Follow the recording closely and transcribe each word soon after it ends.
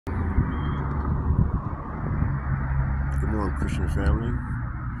everyone, Christian family.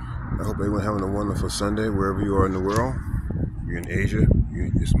 I hope everyone having a wonderful Sunday wherever you are in the world. You're in Asia.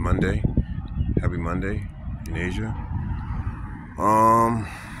 It's Monday. Happy Monday in Asia.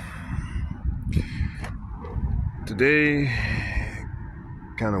 Today,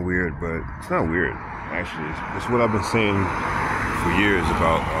 kind of weird, but it's not weird. Actually, it's what I've been saying for years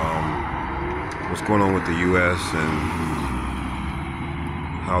about what's going on with the U.S. and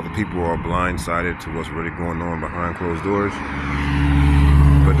how the people are blindsided to what's really going on behind closed doors.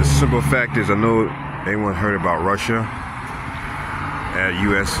 But the simple fact is, I know anyone heard about Russia at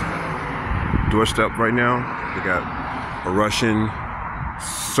U.S. doorstep right now. They got a Russian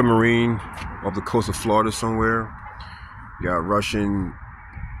submarine off the coast of Florida somewhere. You got Russian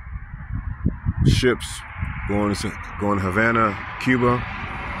ships going to Havana, Cuba.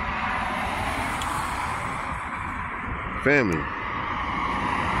 Family.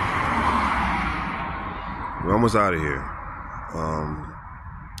 We're almost out of here.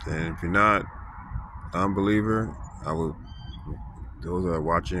 And if you're not a unbeliever, those that are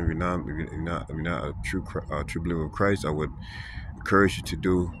watching, if you're not a true believer of Christ, I would encourage you to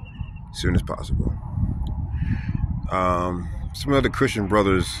do as soon as possible. Some other Christian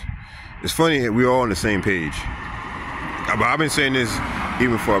brothers, it's funny, we're all on the same page. I've been saying this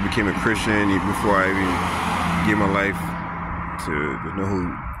even before I became a Christian, even before I even gave my life to know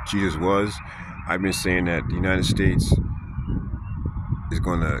who Jesus was. I've been saying that the United States is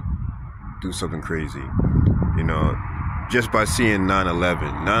going to do something crazy, just by seeing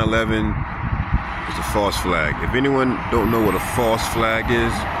 9/11. 9/11 is a false flag. If anyone don't know what a false flag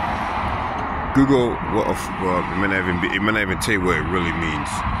is, Google it might not even tell you what it really means.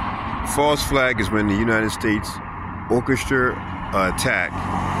 False flag is when the United States orchestra attack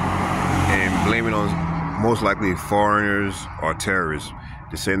and blame it on most likely foreigners or terrorists.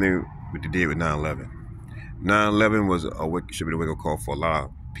 The same thing what they did with 9/11. 9/11 was should be the wake-up call for a lot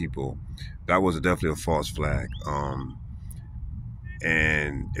of people. That was definitely a false flag.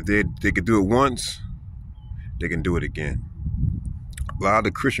 And if they could do it once, they can do it again. A lot of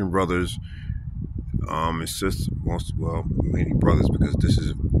the Christian brothers and sisters, many brothers, because this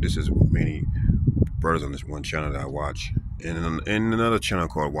is many brothers on this one channel that I watch, and another channel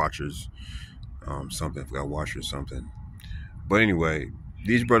called Watchers, something. I forgot Watchers something. But anyway,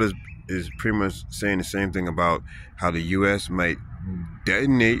 these brothers is pretty much saying the same thing about how the U.S. might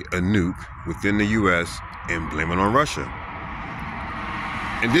detonate a nuke within the U.S. and blame it on Russia.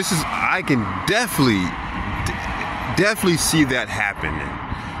 And I can definitely see that happening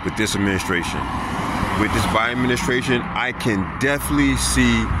with this administration. With this Biden administration, I can definitely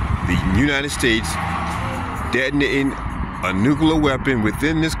see the United States detonating a nuclear weapon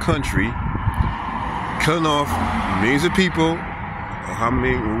within this country, killing off millions of people. How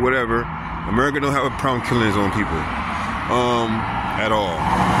many, whatever. America don't have a problem killing its own people at all,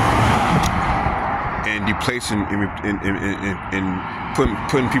 and displacing and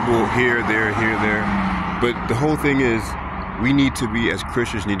putting people here, there. But the whole thing is, we need to be, as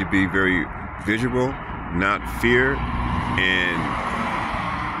Christians, need to be very vigilant, not fear, and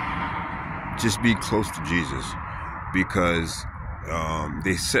just be close to Jesus, because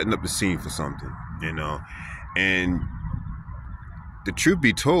they're setting up the scene for something, and. The truth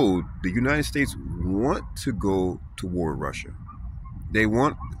be told, the United States want to go to war with Russia.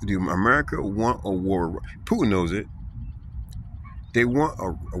 America want a war. Putin knows it. They want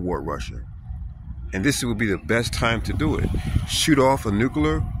a war with Russia. And this would be the best time to do it. Shoot off a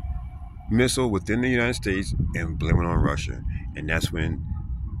nuclear missile within the United States and blame it on Russia. And that's when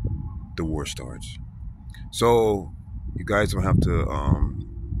the war starts. So you guys don't have to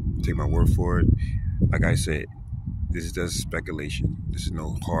take my word for it. Like I said, this is just speculation. This is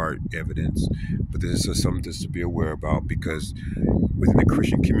no hard evidence, but this is something just to be aware about, because within the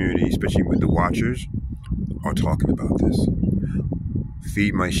Christian community, especially with the Watchers, are talking about this.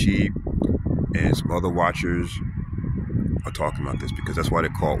 Feed My Sheep and some other Watchers are talking about this, because that's why they're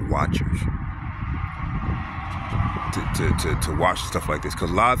called Watchers. To watch stuff like this, because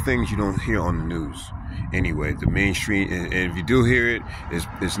a lot of things you don't hear on the news. Anyway, the mainstream, and if you do hear it,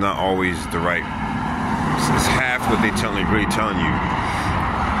 it's not always the right. It's half what they're really telling you.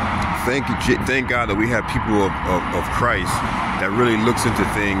 Thank God that we have people of Christ that really looks into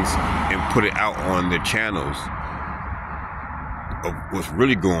things and put it out on their channels of what's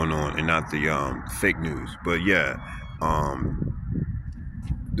really going on, and not the fake news. But yeah,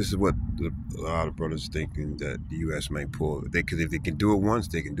 this is what a lot of brothers thinking, that the U.S. might pull. Because if they can do it once,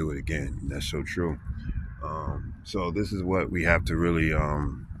 they can do it again. And that's so true. So this is what we have to really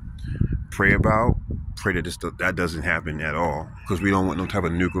pray about. Pray that that doesn't happen at all, because we don't want no type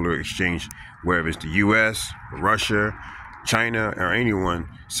of nuclear exchange, wherever it's the U.S., Russia, China or anyone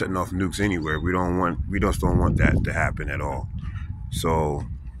setting off nukes anywhere. We just don't want that to happen at all. So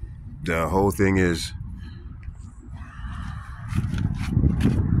the whole thing is,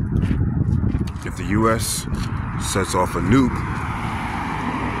 if the U.S. sets off a nuke,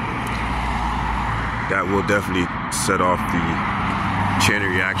 that will definitely set off the chain of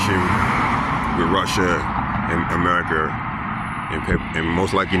reaction with Russia and America, and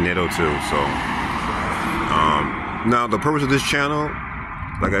most likely NATO too. So now the purpose of this channel,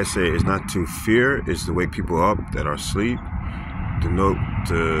 like I say, is not to fear, it's to wake people up that are asleep,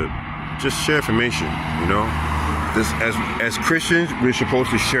 to just share information. You know, this as Christians, we're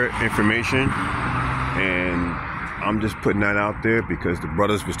supposed to share information, and I'm just putting that out there because the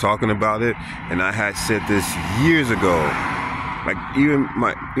brothers was talking about it, and I had said this years ago. Like, even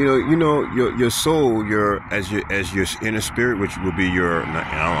my, your soul, as your inner spirit, which will be your,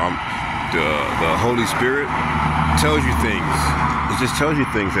 the Holy Spirit, tells you things. It just tells you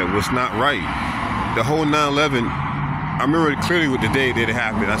things that was not right. The whole 9/11, I remember clearly with the day that it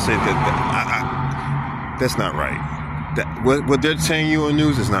happened. I said that's not right. That what they're telling you on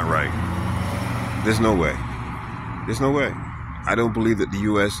news is not right. There's no way. There's no way. I don't believe that the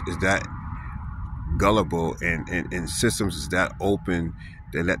U.S. is that gullible and systems is that open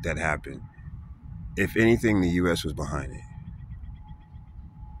to let that happen. If anything, the U.S. was behind it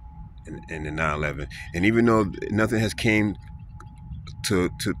in the 9/11, and even though nothing has came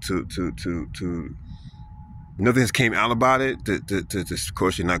nothing has came out about it, of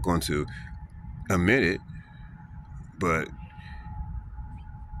course you're not going to admit it, but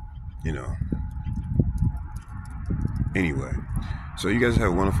anyway. So you guys have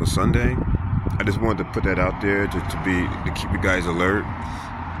a wonderful Sunday. I just wanted to put that out there to keep you guys alert,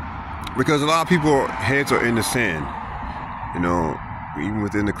 because a lot of people heads are in the sand, even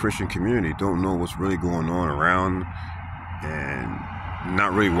within the Christian community, don't know what's really going on around and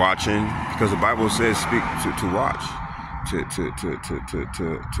not really watching, because the Bible says to watch,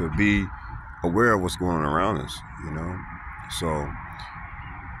 to be aware of what's going on around us, So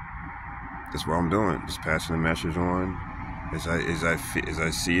that's what I'm doing, just passing the message on as I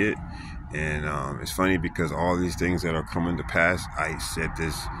see it. And it's funny because all these things that are coming to pass, I said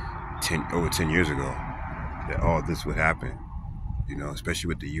this over 10 years ago, that all this would happen, especially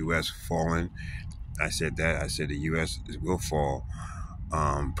with the U.S. falling. I said that. I said the U.S. will fall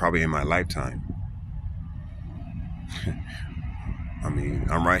probably in my lifetime. I mean,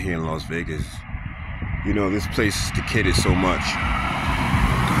 I'm right here in Las Vegas. This place is decayed so much.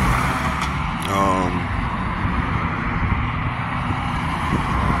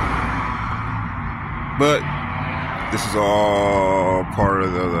 But this is all part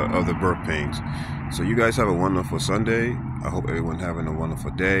of the birth pains. So you guys have a wonderful Sunday. I hope everyone having a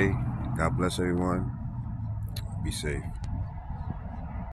wonderful day. God bless everyone. Be safe.